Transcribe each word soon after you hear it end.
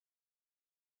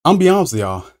I'm gonna be honest with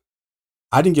y'all.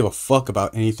 I didn't give a fuck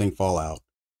about anything Fallout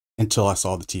until I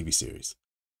saw the TV series.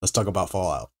 Let's talk about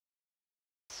Fallout.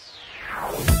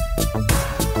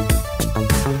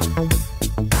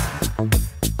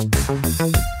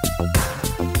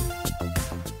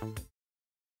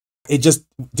 It just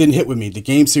didn't hit with me. The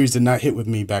game series did not hit with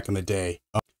me back in the day.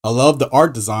 I love the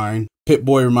art design.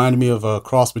 Pip-Boy reminded me of a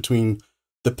cross between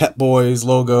the Pep Boys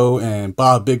logo and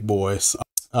Bob Big Boys.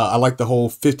 I like the whole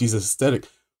 50s aesthetic,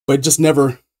 but it just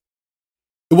never,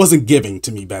 it wasn't giving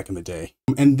to me back in the day.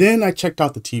 And then I checked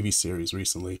out the TV series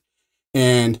recently,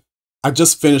 and I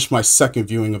just finished my second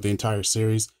viewing of the entire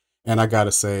series, and I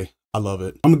gotta say, I love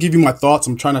it. I'm gonna give you my thoughts.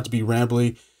 I'm trying not to be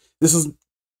rambly. This is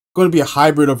going to be a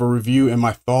hybrid of a review and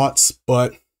my thoughts,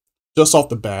 but just off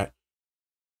the bat,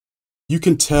 you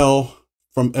can tell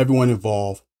from everyone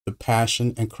involved the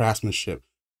passion and craftsmanship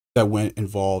that went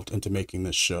involved into making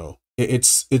this show.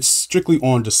 It's strictly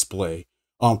on display.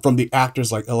 From the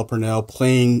actors like Ella Purnell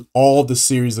playing all the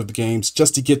series of the games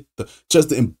just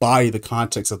to embody the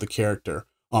context of the character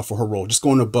for her role, just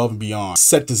going above and beyond.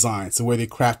 Set designs, the way they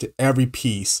crafted every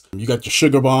piece. You got your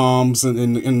sugar bombs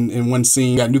in one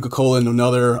scene, you got Nuka-Cola in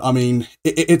another. I mean,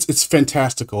 it's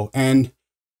fantastical. And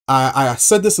I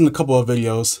said this in a couple of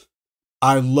videos.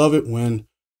 I love it when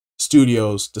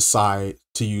studios decide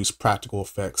to use practical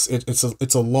effects.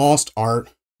 It's a lost art.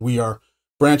 We are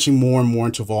branching more and more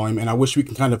into volume, and I wish we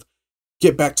can kind of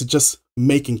get back to just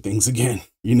making things again,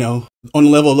 you know, on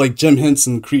the level of like Jim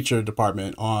Henson Creature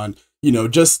Department on, you know,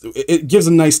 just it gives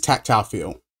a nice tactile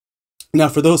feel. Now,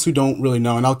 for those who don't really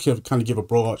know, and I'll kind of give a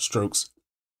broad strokes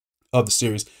of the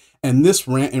series, and this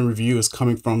rant and review is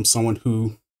coming from someone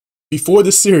who, before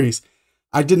this series,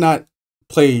 I did not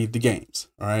play the games.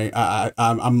 All right,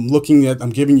 I'm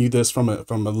giving you this from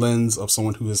a lens of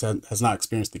someone who has not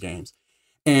experienced the games,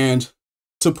 and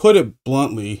to put it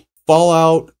bluntly,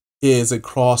 Fallout is a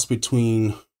cross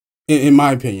between, in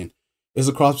my opinion, is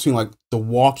a cross between like The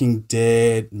Walking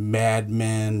Dead, Mad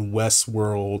Men,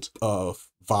 Westworld of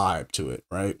vibe to it,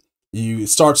 right? It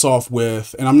starts off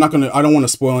with, and I don't want to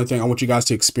spoil anything. I want you guys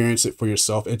to experience it for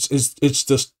yourself. It's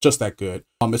just that good.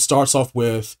 It starts off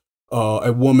with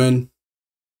a woman.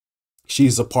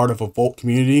 She's a part of a Vault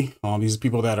community. These are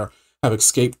people that have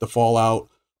escaped the fallout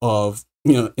of,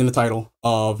 you know, in the title,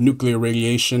 of nuclear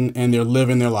radiation, and they're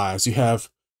living their lives. You have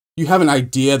an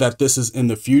idea that this is in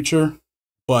the future,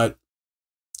 but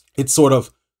they're sort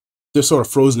of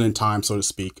frozen in time, so to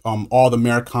speak. All the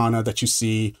Americana that you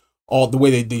see, all the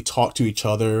way they talk to each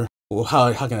other. Well,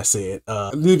 how can I say it?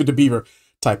 Leave it to Beaver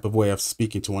type of way of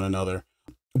speaking to one another.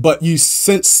 But you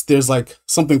sense there's like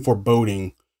something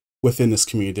foreboding within this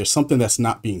community. There's something that's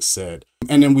not being said.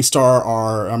 And then we star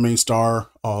our main star,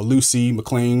 Lucy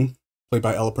McLean, played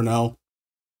by Ella Purnell.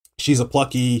 She's a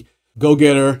plucky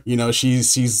go-getter. You know,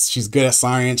 she's good at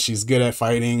science. She's good at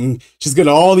fighting. She's good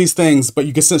at all these things, but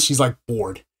you can sense she's like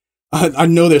bored. I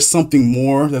know there's something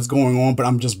more that's going on, but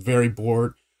I'm just very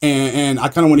bored. And I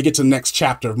kind of want to get to the next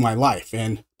chapter of my life.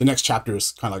 And the next chapter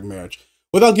is kind of like marriage.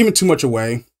 Without giving too much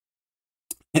away,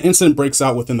 an incident breaks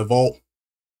out within the vault.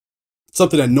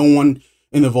 Something that no one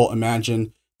in the vault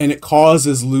imagined. And it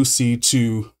causes Lucy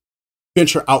to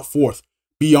venture out forth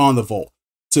beyond the vault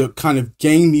to kind of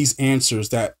gain these answers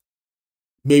that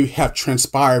maybe have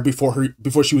transpired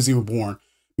before she was even born.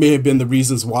 May have been the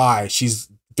reasons why she's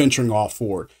venturing off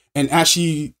forward. And as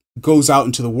she goes out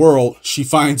into the world, she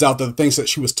finds out that the things that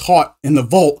she was taught in the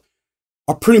vault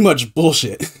are pretty much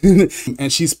bullshit.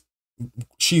 And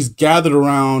she's gathered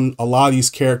around a lot of these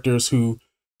characters who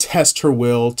test her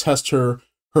will, test her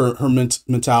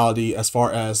mentality as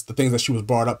far as the things that she was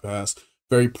brought up as.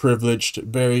 Very privileged,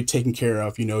 very taken care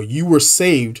of. You know, you were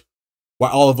saved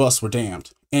while all of us were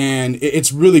damned. And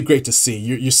it's really great to see.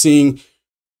 You're seeing,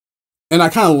 and I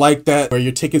kind of like that, where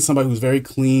you're taking somebody who's very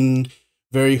clean,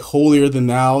 very holier than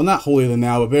thou, not holier than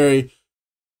thou, but very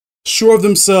sure of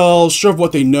themselves, sure of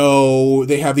what they know.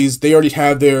 They already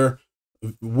have their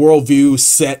worldview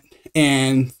set,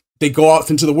 and they go out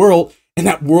into the world, and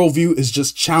that worldview is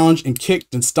just challenged and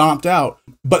kicked and stomped out.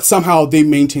 But somehow they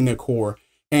maintain their core.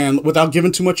 And without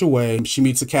giving too much away, she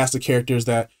meets a cast of characters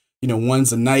that, you know,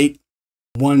 one's a knight,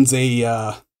 one's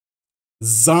a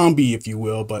zombie, if you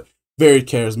will, but very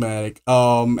charismatic.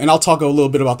 And I'll talk a little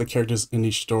bit about the characters in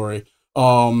each story.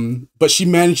 But she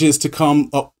manages to come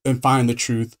up and find the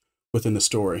truth within the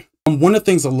story. One of the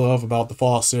things I love about the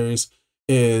Fallout series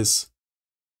is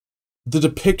the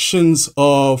depictions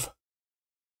of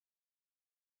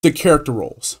the character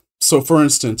roles. So, for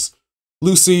instance,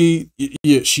 Lucy,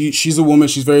 she's a woman.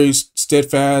 She's very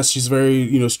steadfast. She's very,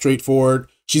 you know, straightforward.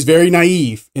 She's very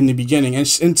naive in the beginning, and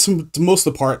to most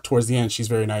of the part towards the end, she's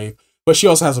very naive. but she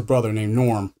also has a brother named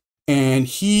Norm, and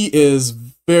he is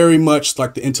very much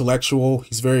like the intellectual.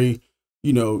 He's very,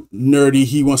 you know, nerdy.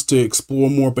 He wants to explore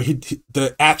more, but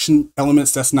the action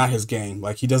elements, that's not his game.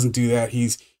 Like, he doesn't do that.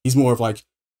 He's more of like,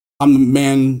 I'm the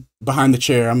man behind the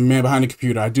chair. I'm the man behind the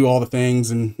computer. I do all the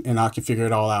things, and I can figure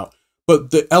it all out.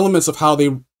 But the elements of how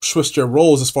they switch their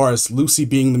roles, as far as Lucy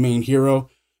being the main hero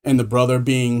and the brother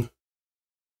being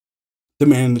the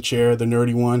man in the chair, the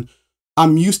nerdy one,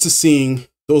 I'm used to seeing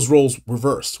those roles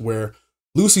reversed, where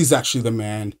Lucy's actually the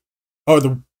man or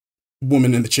the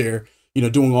woman in the chair, you know,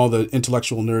 doing all the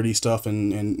intellectual nerdy stuff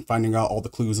and finding out all the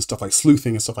clues and stuff, like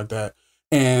sleuthing and stuff like that.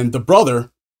 And the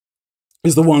brother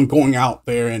is the one going out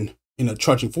there and, you know,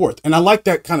 trudging forth. And I like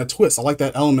that kind of twist. I like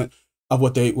that element of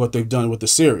what they've done with the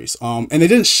series. And they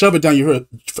didn't shove it down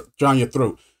your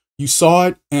throat. You saw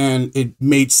it and it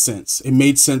made sense. It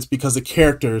made sense because the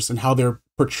characters and how they're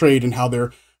portrayed and how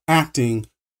they're acting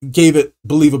gave it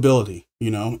believability. You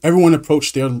know, everyone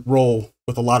approached their role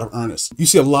with a lot of earnest. You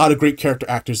see a lot of great character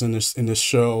actors in this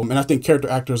show, and I think character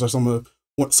actors are some of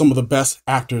the best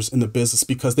actors in the business,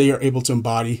 because they are able to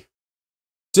embody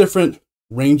different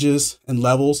ranges and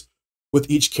levels with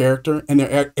each character, and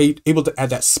they're able to add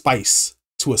that spice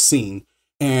to a scene.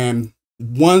 And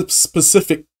one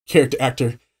specific character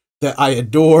actor that I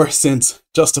adore since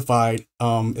Justified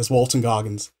is Walton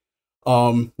Goggins.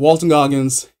 Walton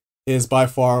Goggins is by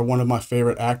far one of my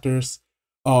favorite actors.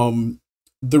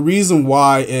 The reason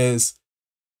why is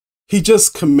he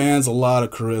just commands a lot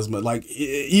of charisma. Like,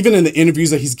 even in the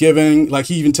interviews that he's giving, like,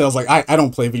 he even tells, like, I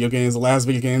don't play video games. The last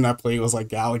video game I played was like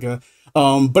Galaga.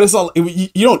 But it's all, you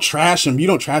don't trash him. You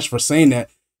don't trash for saying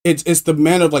that. It's the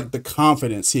man of, like, the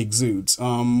confidence he exudes.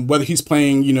 Whether he's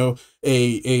playing, you know,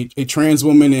 a trans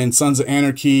woman in Sons of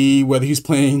Anarchy, whether he's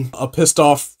playing a pissed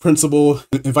off principal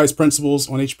in Vice Principals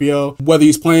on HBO, whether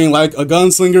he's playing like a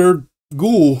gunslinger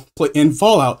ghoul in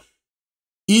Fallout,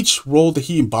 each role that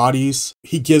he embodies,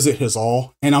 he gives it his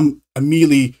all. And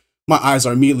my eyes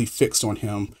are immediately fixed on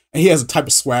him. And he has a type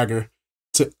of swagger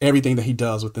to everything that he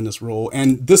does within this role.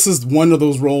 And this is one of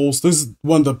those roles. This is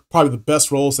one of probably the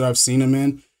best roles that I've seen him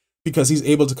in, because he's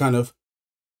able to kind of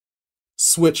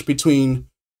switch between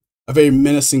a very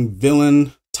menacing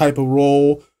villain type of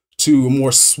role to a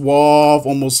more suave,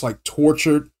 almost like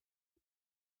tortured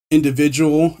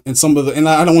individual. And and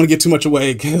I don't want to get too much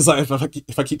away, because if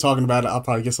I keep talking about it, I'll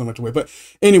probably get so much away. But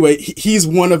anyway, he's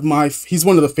one of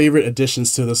the favorite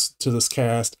additions to this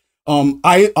cast.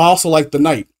 I also like the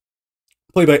Knight,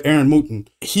 played by Aaron Moulton.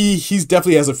 He's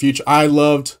definitely has a future. I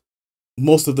loved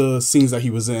most of the scenes that he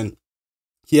was in.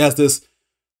 He has this,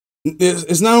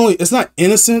 it's not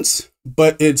innocence,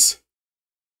 but it's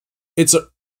an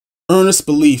earnest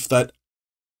belief that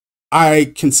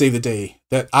I can save the day,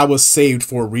 that I was saved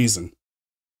for a reason.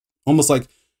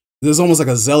 There's almost like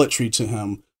a zealotry to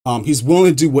him. He's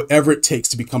willing to do whatever it takes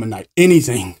to become a knight,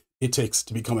 anything it takes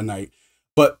to become a knight.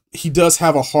 But he does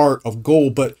have a heart of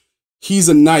gold, but he's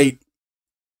a knight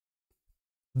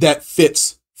that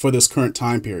fits for this current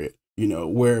time period, you know,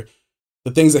 where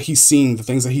the things that he's seen, the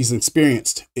things that he's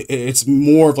experienced, it's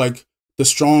more of like the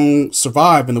strong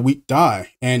survive and the weak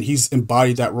die. And he's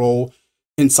embodied that role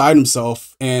inside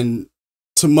himself. And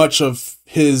to much of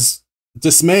his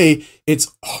dismay,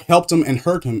 it's helped him and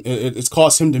hurt him. It's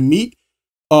caused him to meet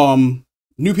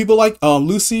new people like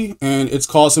Lucy, and it's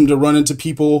caused him to run into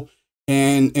people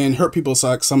and hurt people,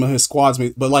 like some of his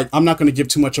squadsmates. But like, I'm not going to give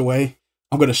too much away.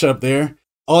 I'm going to shut up there.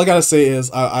 All I got to say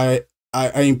is I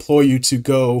implore you to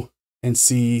go and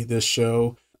see this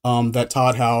show, that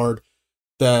Todd Howard,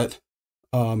 that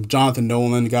Jonathan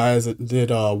Nolan, the guys that did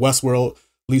Westworld,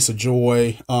 Lisa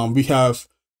Joy,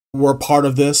 we're a part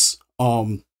of this.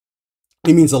 It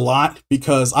means a lot,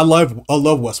 because I love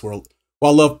Westworld.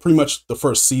 Well, I love pretty much the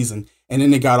first season, and then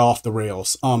they got off the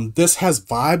rails. This has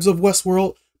vibes of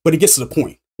Westworld, but it gets to the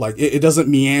point. Like, it doesn't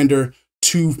meander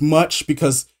too much,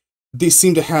 because they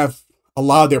seem to have a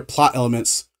lot of their plot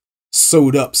elements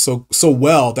sewed up so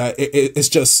well that it's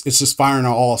just firing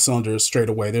on all cylinders straight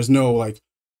away. There's no, like,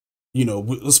 you know,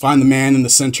 let's find the man in the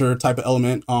center type of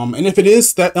element. And if it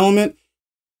is that element,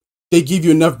 they give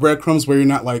you enough breadcrumbs where you're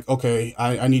not like, okay,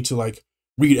 I need to like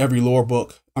read every lore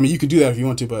book. I mean, you can do that if you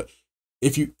want to, but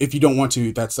if you don't want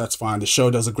to, that's fine. The show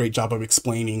does a great job of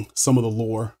explaining some of the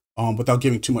lore without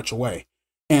giving too much away.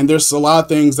 And there's a lot of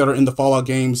things that are in the Fallout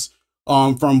games,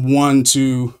 from 1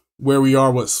 to where we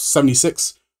are,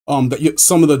 76, that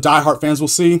some of the diehard fans will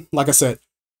see. Like I said,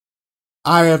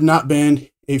 I have not been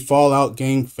a Fallout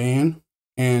game fan,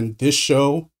 and this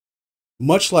show,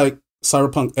 much like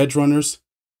Cyberpunk Edge Runners,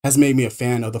 has made me a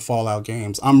fan of the Fallout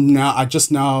games. I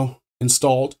just now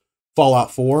installed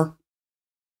Fallout 4,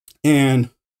 and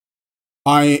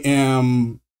I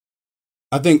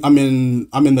think I'm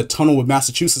in the tunnel with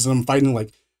Massachusetts, and I'm fighting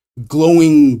like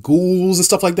glowing ghouls and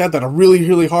stuff like that that are really,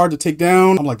 really hard to take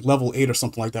down. I'm like level 8 or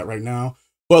something like that right now.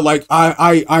 But like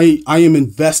I am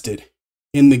invested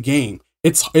in the game.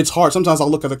 It's hard. Sometimes I'll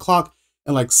look at the clock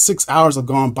and like 6 hours have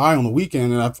gone by on the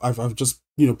weekend, and I've just,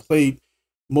 you know, played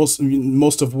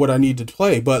most of what I need to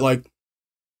play. But like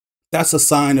that's a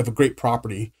sign of a great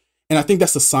property. And I think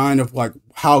that's a sign of like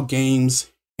how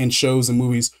games and shows and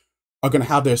movies are going to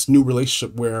have this new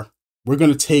relationship where we're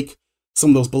going to take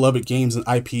some of those beloved games and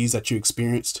IPs that you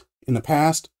experienced in the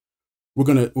past. We're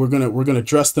going to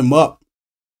dress them up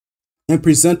and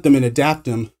present them and adapt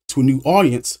them to a new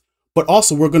audience. But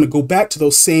also we're going to go back to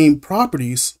those same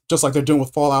properties, just like they're doing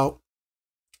with Fallout,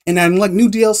 and adding like new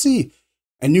DLC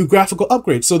and new graphical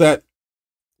upgrades, so that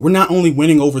we're not only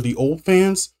winning over the old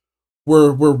fans,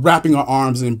 we're wrapping our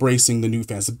arms and embracing the new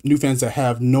fans that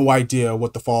have no idea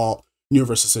what the Fallout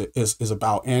universe is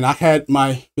about. And I had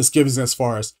my misgivings as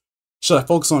far as, should I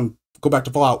go back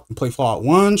to Fallout and play Fallout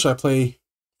 1? Should I play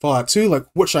Fallout 2? Like,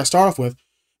 what should I start off with?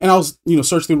 And I was, you know,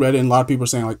 searching through Reddit, and a lot of people are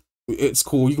saying like, it's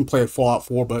cool, you can play Fallout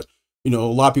 4, but you know,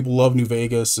 a lot of people love New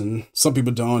Vegas and some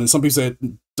people don't, and some people said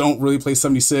don't really play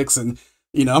 76, and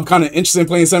you know, I'm kind of interested in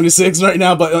playing 76 right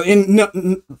now. But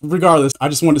regardless, I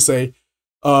just wanted to say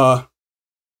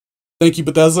thank you,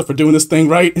 Bethesda, for doing this thing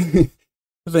right.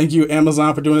 Thank you,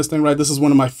 Amazon, for doing this thing right. This is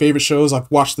one of my favorite shows. I've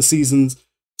watched the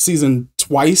season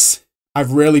twice.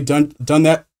 I've rarely done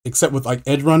that except with like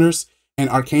Edge Runners and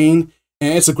Arcane,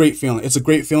 and it's a great feeling. It's a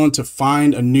great feeling to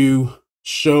find a new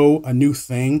show, a new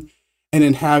thing, and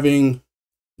then having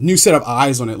new set of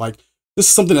eyes on it. Like, this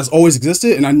is something that's always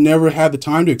existed, and I never had the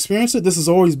time to experience it. This has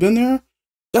always been there.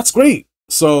 That's great.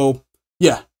 So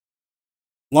yeah,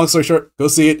 long story short, go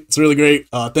see it. It's really great.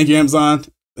 Thank you, Amazon.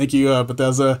 Thank you,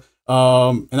 Bethesda.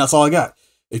 And that's all I got.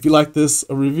 If you like this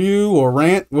a review or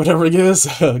rant, whatever it is,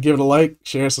 give it a like,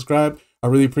 share, subscribe. I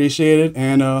really appreciate it.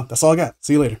 And that's all I got.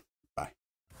 See you later.